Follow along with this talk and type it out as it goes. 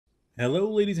Hello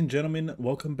ladies and gentlemen,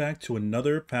 welcome back to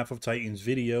another Path of Titans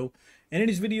video. And in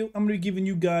this video, I'm going to be giving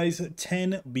you guys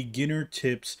 10 beginner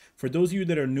tips. For those of you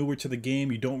that are newer to the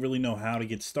game, you don't really know how to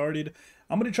get started,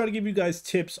 I'm going to try to give you guys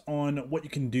tips on what you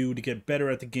can do to get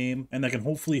better at the game, and that can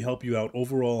hopefully help you out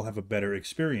overall, have a better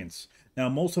experience. Now,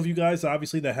 most of you guys,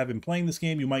 obviously, that have been playing this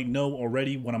game, you might know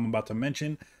already what I'm about to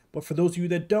mention. But for those of you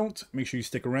that don't, make sure you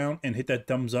stick around and hit that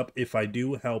thumbs up if I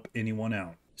do help anyone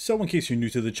out. So in case you're new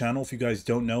to the channel, if you guys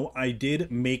don't know, I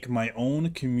did make my own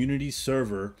community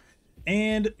server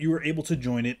and you were able to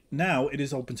join it. Now it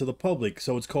is open to the public.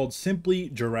 So it's called Simply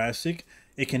Jurassic.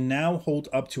 It can now hold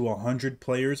up to 100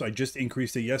 players. I just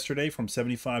increased it yesterday from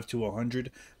 75 to 100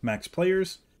 max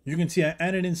players. You can see I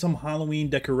added in some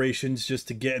Halloween decorations just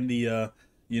to get in the,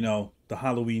 the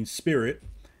Halloween spirit,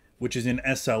 which is in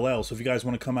SLL. So if you guys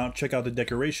want to come out, check out the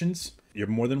decorations, you're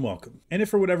more than welcome. And if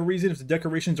for whatever reason, if the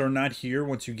decorations are not here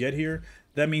once you get here,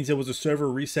 that means it was a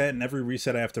server reset, and every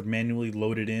reset I have to manually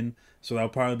load it in. So that'll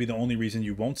probably be the only reason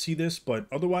you won't see this, but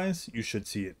otherwise you should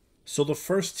see it. So the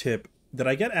first tip that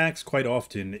I get asked quite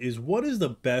often is, what is the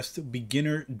best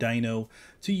beginner dino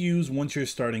to use once you're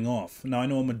starting off? Now I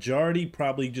know a majority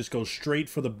probably just go straight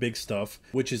for the big stuff,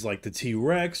 which is like the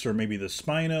T-Rex or maybe the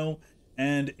Spino.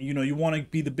 And you want to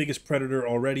be the biggest predator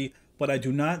already, but I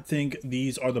do not think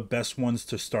these are the best ones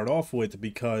to start off with,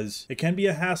 because it can be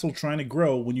a hassle trying to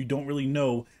grow when you don't really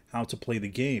know how to play the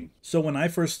game. So when I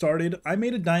first started, I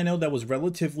made a dino that was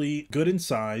relatively good in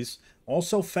size,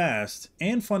 also fast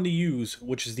and fun to use,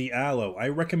 which is the Allo. I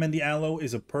recommend the Allo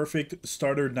is a perfect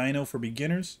starter dino for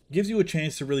beginners. Gives you a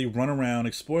chance to really run around,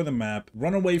 explore the map,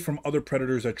 run away from other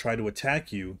predators that try to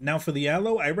attack you. Now for the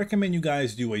Allo, I recommend you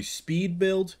guys do a speed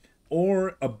build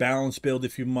or a balanced build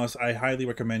if you must. I highly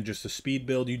recommend just a speed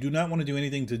build. You do not want to do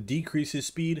anything to decrease his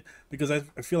speed, because I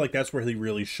feel like that's where he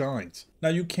really shines. Now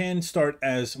you can start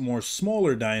as more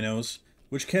smaller dinos,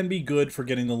 which can be good for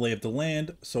getting the lay of the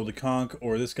land. So the Conch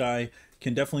or this guy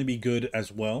can definitely be good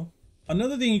as well.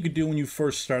 Another thing you could do when you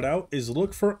first start out is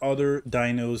look for other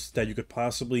dinos that you could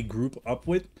possibly group up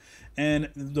with. And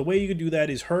the way you could do that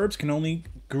is herbs can only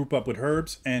group up with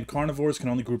herbs, and carnivores can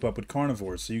only group up with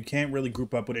carnivores. So you can't really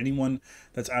group up with anyone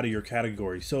that's out of your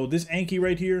category. So this Anki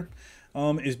right here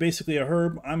is basically a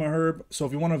herb. I'm a herb. So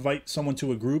if you want to invite someone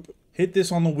to a group, hit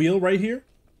this on the wheel right here.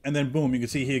 And then boom, you can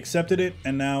see he accepted it.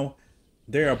 And now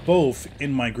they are both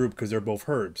in my group because they're both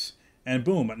herbs. And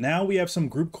boom, now we have some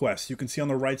group quests. You can see on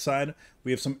the right side, we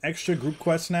have some extra group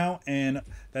quests now, and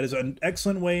that is an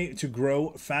excellent way to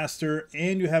grow faster,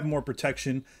 and you have more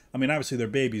protection. I mean, obviously they're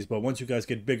babies, but once you guys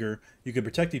get bigger, you can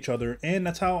protect each other, and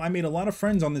that's how I made a lot of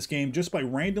friends on this game, just by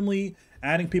randomly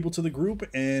adding people to the group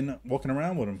and walking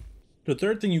around with them. The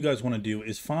third thing you guys want to do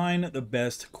is find the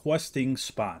best questing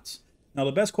spots. Now,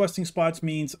 the best questing spots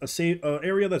means a safe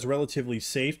area that's relatively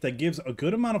safe, that gives a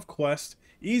good amount of quest,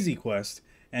 easy quest,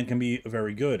 and can be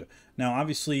very good. Now,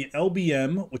 obviously,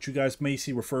 LBM, which you guys may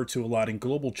see referred to a lot in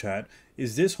global chat,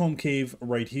 is this home cave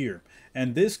right here.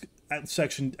 And this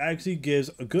section actually gives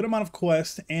a good amount of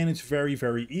quest, and it's very,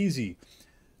 very easy.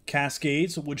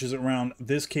 Cascades, which is around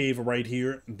this cave right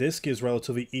here, this gives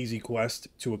relatively easy quest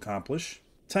to accomplish.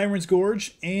 Tyrant's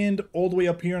Gorge, and all the way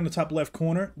up here on the top left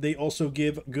corner, they also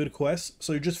give good quests.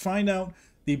 So you just find out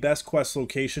the best quest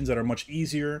locations that are much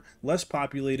easier, less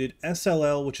populated.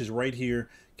 SLL, which is right here,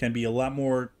 can be a lot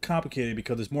more complicated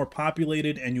because it's more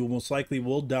populated and you most likely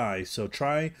will die. So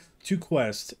try to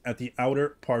quest at the outer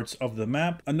parts of the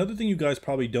map. Another thing you guys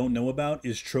probably don't know about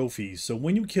is trophies. So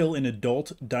when you kill an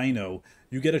adult dino,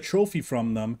 you get a trophy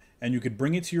from them, and you could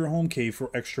bring it to your home cave for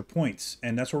extra points.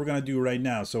 And that's what we're going to do right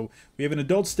now. So we have an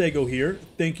adult stego here.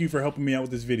 Thank you for helping me out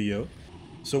with this video.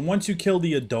 So once you kill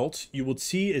the adult, you will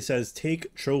see it says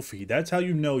take trophy. That's how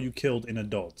you know you killed an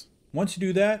adult. Once you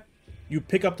do that, you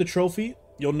pick up the trophy.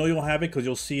 You'll know you'll have it because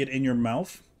you'll see it in your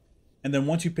mouth. And then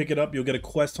once you pick it up, you'll get a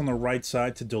quest on the right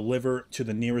side to deliver to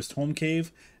the nearest home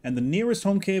cave. And the nearest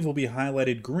home cave will be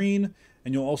highlighted green.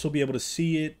 And you'll also be able to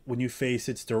see it when you face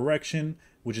its direction,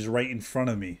 which is right in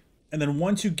front of me. And then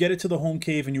once you get it to the home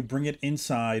cave and you bring it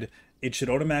inside, it should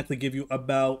automatically give you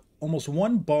about almost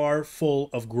 1 bar full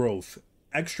of growth.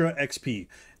 Extra XP.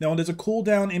 Now there's a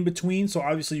cooldown in between, so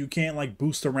obviously you can't like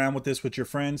boost around with this with your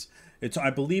friends. I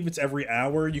believe it's every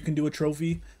hour you can do a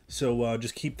trophy, so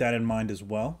just keep that in mind as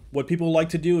well. What people like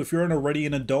to do, if you're already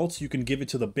an adult, you can give it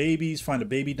to the babies, find a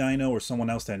baby dino or someone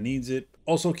else that needs it.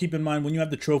 Also keep in mind, when you have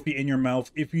the trophy in your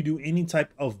mouth, if you do any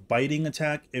type of biting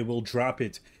attack, it will drop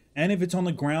it. And if it's on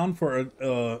the ground for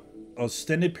a a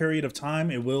extended period of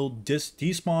time, it will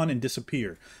despawn and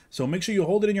disappear. So make sure you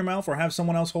hold it in your mouth or have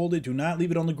someone else hold it. Do not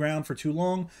leave it on the ground for too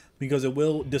long because it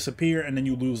will disappear and then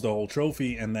you lose the whole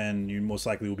trophy and then you most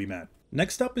likely will be mad.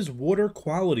 Next up is water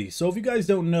quality. So if you guys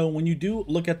don't know, when you do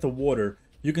look at the water,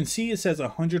 you can see it says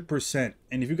 100%.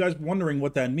 And if you guys are wondering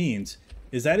what that means,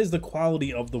 is that is the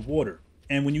quality of the water.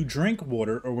 And when you drink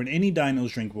water, or when any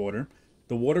dinos drink water,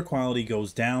 the water quality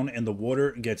goes down and the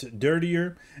water gets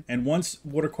dirtier. And once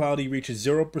water quality reaches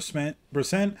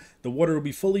 0%, the water will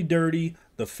be fully dirty,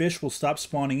 the fish will stop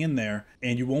spawning in there,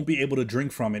 and you won't be able to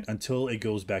drink from it until it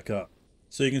goes back up.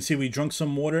 So you can see we drunk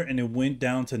some water and it went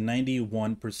down to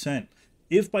 91%.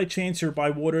 If by chance you're by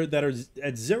water that is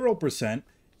at 0%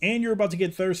 and you're about to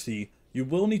get thirsty, you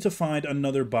will need to find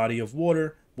another body of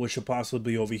water, which should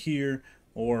possibly be over here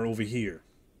or over here.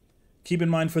 Keep in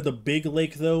mind for the big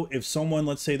lake though, if someone,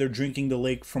 let's say they're drinking the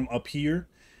lake from up here,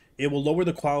 it will lower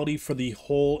the quality for the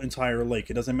whole entire lake.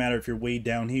 It doesn't matter if you're way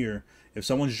down here. If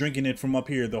someone's drinking it from up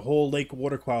here, the whole lake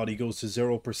water quality goes to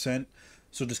 0%.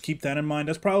 So just keep that in mind.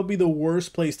 That's probably the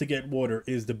worst place to get water,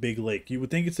 is the big lake. You would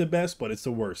think it's the best, but it's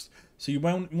the worst. So you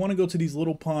might want to go to these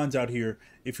little ponds out here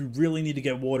if you really need to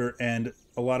get water, and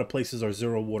a lot of places are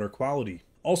 0 water quality.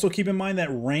 Also keep in mind that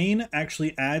rain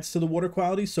actually adds to the water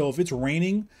quality. So if it's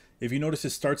raining, if you notice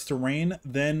it starts to rain,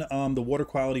 then the water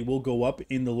quality will go up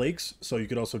in the lakes. So you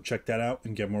could also check that out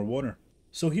and get more water.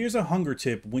 So here's a hunger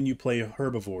tip when you play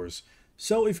herbivores.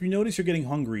 So if you notice you're getting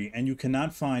hungry and you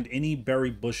cannot find any berry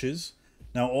bushes,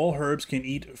 now all herbs can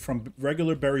eat from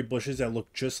regular berry bushes that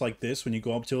look just like this. When you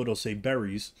go up to it, it'll say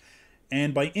berries.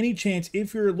 And by any chance,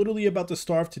 if you're literally about to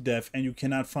starve to death and you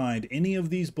cannot find any of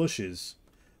these bushes,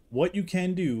 what you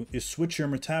can do is switch your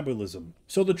metabolism.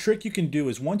 So the trick you can do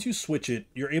is once you switch it,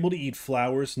 you're able to eat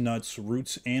flowers, nuts,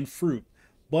 roots, and fruit,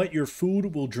 but your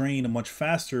food will drain much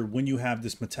faster when you have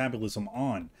this metabolism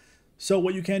on. So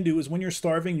what you can do is when you're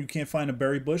starving, you can't find a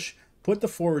berry bush, put the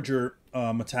forager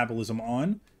metabolism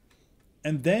on,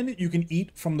 and then you can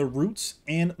eat from the roots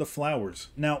and the flowers.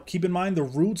 Now, keep in mind, the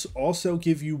roots also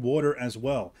give you water as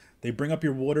well. They bring up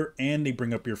your water and they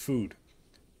bring up your food.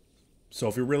 So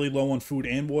if you're really low on food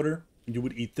and water, you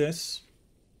would eat this.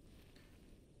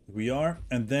 Here we are.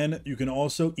 And then you can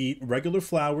also eat regular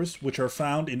flowers, which are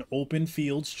found in open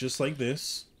fields just like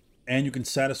this. And you can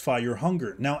satisfy your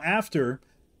hunger. Now, after,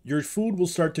 your food will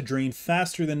start to drain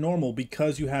faster than normal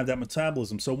because you have that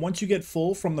metabolism. So once you get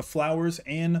full from the flowers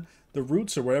and the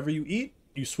roots or whatever you eat,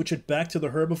 you switch it back to the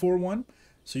herbivore one.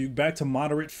 So you're back to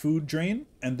moderate food drain,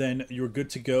 and then you're good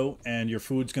to go, and your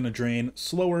food's going to drain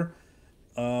slower.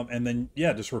 And then,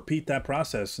 yeah, just repeat that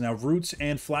process. Now, roots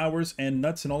and flowers and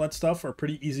nuts and all that stuff are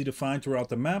pretty easy to find throughout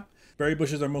the map. Berry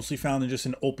bushes are mostly found in just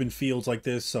in open fields like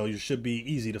this, so you should be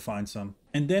easy to find some.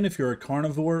 And then if you're a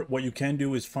carnivore, what you can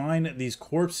do is find these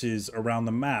corpses around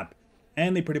the map,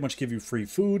 and they pretty much give you free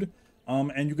food.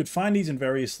 And you could find these in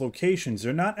various locations.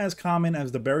 They're not as common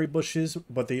as the berry bushes,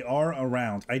 but they are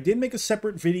around. I did make a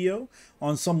separate video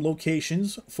on some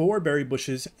locations for berry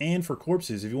bushes and for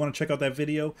corpses. If you want to check out that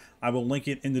video, I will link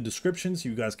it in the description so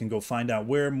you guys can go find out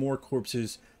where more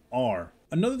corpses are.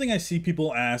 Another thing I see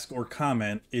people ask or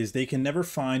comment is they can never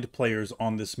find players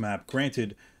on this map.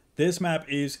 Granted, this map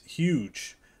is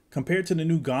huge. Compared to the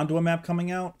new Gondola map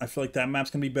coming out, I feel like that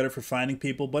map's going to be better for finding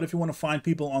people. But if you want to find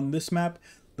people on this map,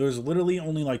 there's literally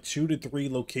only like 2 to 3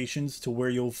 locations to where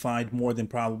you'll find more than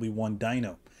probably one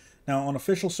dino. Now, on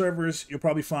official servers, you'll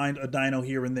probably find a dino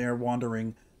here and there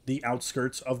wandering the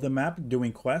outskirts of the map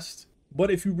doing quests. But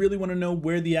if you really want to know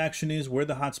where the action is, where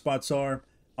the hotspots are,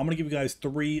 I'm going to give you guys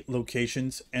 3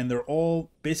 locations, and they're all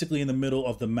basically in the middle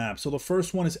of the map. So the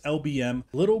first one is LBM,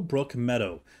 Little Brook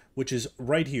Meadow, which is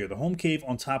right here, the home cave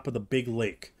on top of the big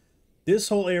lake. This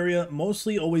whole area,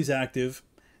 mostly always active.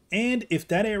 And if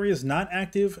that area is not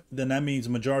active, then that means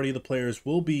the majority of the players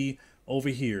will be over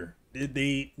here.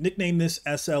 They nickname this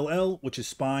SLL, which is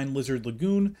Spine Lizard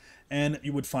Lagoon, and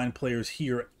you would find players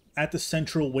here at the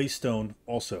central waystone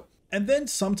also. And then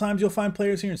sometimes you'll find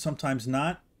players here and sometimes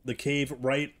not. The cave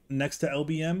right next to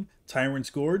LBM, Tyrant's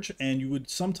Gorge, and you would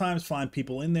sometimes find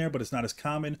people in there, but it's not as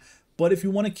common. But if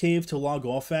you want a cave to log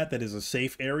off at that is a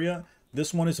safe area,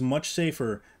 this one is much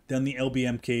safer than the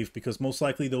LBM cave because most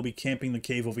likely they'll be camping the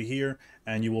cave over here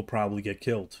and you will probably get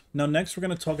killed. Now next we're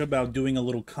going to talk about doing a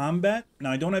little combat.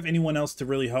 Now I don't have anyone else to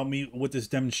really help me with this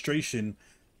demonstration,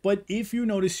 but if you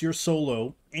notice you're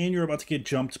solo and you're about to get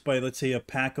jumped by, let's say, a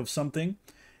pack of something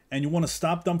and you want to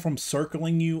stop them from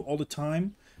circling you all the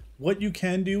time, what you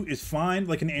can do is find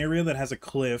like an area that has a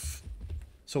cliff.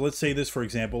 So let's say this, for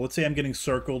example, let's say I'm getting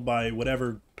circled by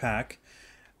whatever pack,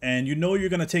 and you know you're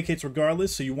going to take hits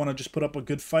regardless, so you want to just put up a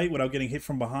good fight without getting hit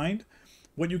from behind.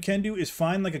 What you can do is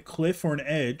find like a cliff or an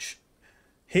edge,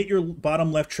 hit your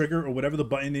bottom left trigger or whatever the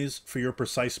button is for your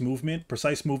precise movement.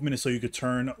 Precise movement is so you could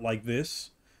turn like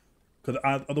this, because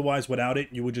otherwise without it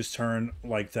you would just turn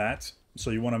like that. So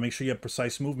you want to make sure you have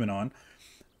precise movement on.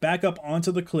 Back up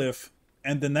onto the cliff,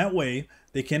 and then that way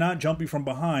they cannot jump you from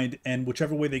behind, and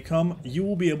whichever way they come, you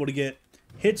will be able to get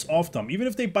hits off them. Even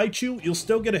if they bite you, you'll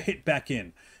still get a hit back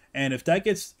in. And if that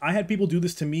gets, I had people do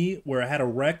this to me where I had a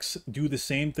Rex do the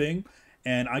same thing,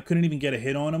 and I couldn't even get a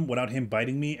hit on him without him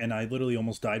biting me, and I literally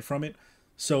almost died from it.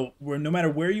 So no matter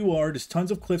where you are, there's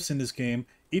tons of cliffs in this game.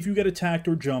 If you get attacked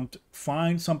or jumped,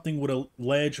 find something with a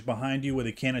ledge behind you where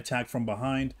they can't attack from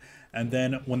behind, and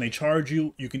then when they charge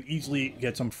you, you can easily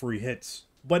get some free hits.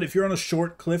 But if you're on a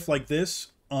short cliff like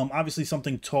this, obviously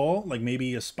something tall, like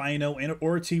maybe a Spino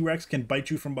or a T-Rex can bite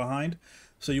you from behind.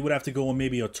 So you would have to go on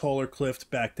maybe a taller cliff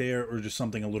back there or just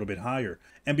something a little bit higher.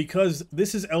 And because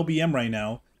this is LBM right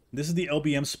now, this is the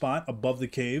LBM spot above the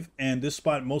cave, and this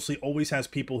spot mostly always has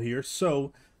people here.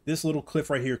 So this little cliff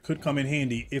right here could come in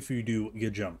handy if you do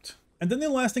get jumped. And then the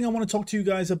last thing I want to talk to you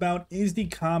guys about is the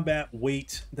combat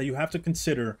weight that you have to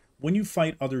consider when you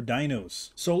fight other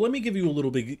dinos. So let me give you a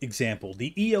little big example.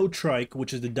 The EO Trike,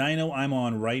 which is the dino I'm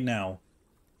on right now,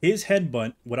 his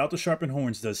headbutt without the sharpened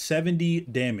horns does 70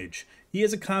 damage. He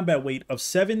has a combat weight of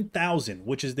 7,000,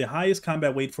 which is the highest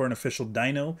combat weight for an official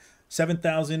dino.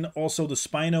 7,000. Also, the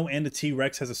Spino and the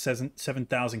T-Rex has a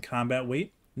 7,000 combat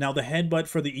weight. Now, the headbutt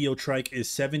for the EO Trike is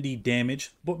 70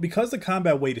 damage, but because the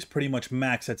combat weight is pretty much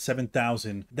max at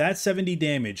 7,000, that 70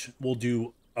 damage will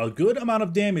do a good amount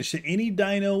of damage to any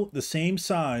dino the same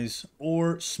size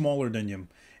or smaller than him.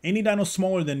 Any dino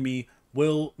smaller than me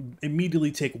will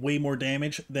immediately take way more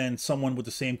damage than someone with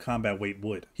the same combat weight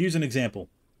would. Here's an example.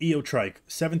 EO Trike,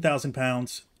 7,000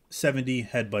 pounds, 70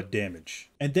 headbutt damage.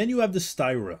 And then you have the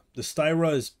Styra. The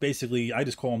Styra is basically, I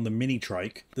just call him the mini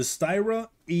trike. The Styra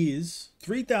is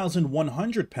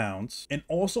 3,100 pounds and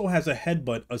also has a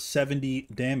headbutt of 70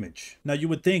 damage. Now you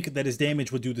would think that his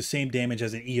damage would do the same damage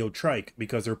as an EO Trike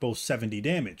because they're both 70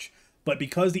 damage. But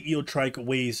because the EO Trike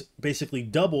weighs basically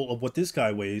double of what this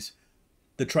guy weighs,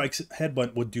 the Trike's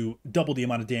headbutt would do double the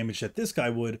amount of damage that this guy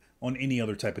would on any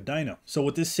other type of dino. So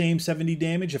with this same 70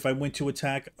 damage, if I went to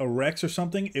attack a Rex or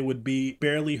something, it would be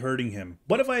barely hurting him.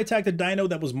 But if I attacked a dino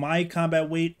that was my combat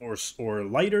weight or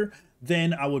lighter,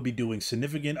 then I would be doing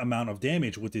significant amount of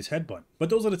damage with his headbutt. But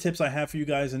those are the tips I have for you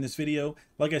guys in this video.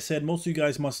 Like I said, most of you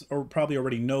guys must or probably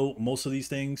already know most of these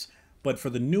things. But for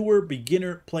the newer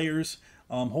beginner players,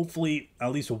 hopefully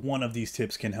at least one of these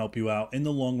tips can help you out in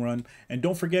the long run. And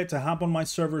don't forget to hop on my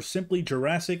server, Simply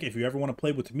Jurassic, if you ever want to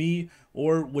play with me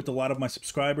or with a lot of my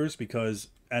subscribers, because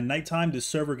at nighttime this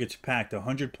server gets packed,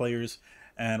 100 players,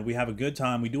 and we have a good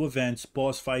time. We do events,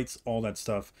 boss fights, all that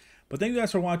stuff. But thank you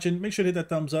guys for watching. Make sure to hit that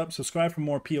thumbs up, subscribe for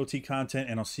more POT content,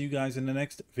 and I'll see you guys in the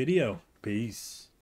next video. Peace.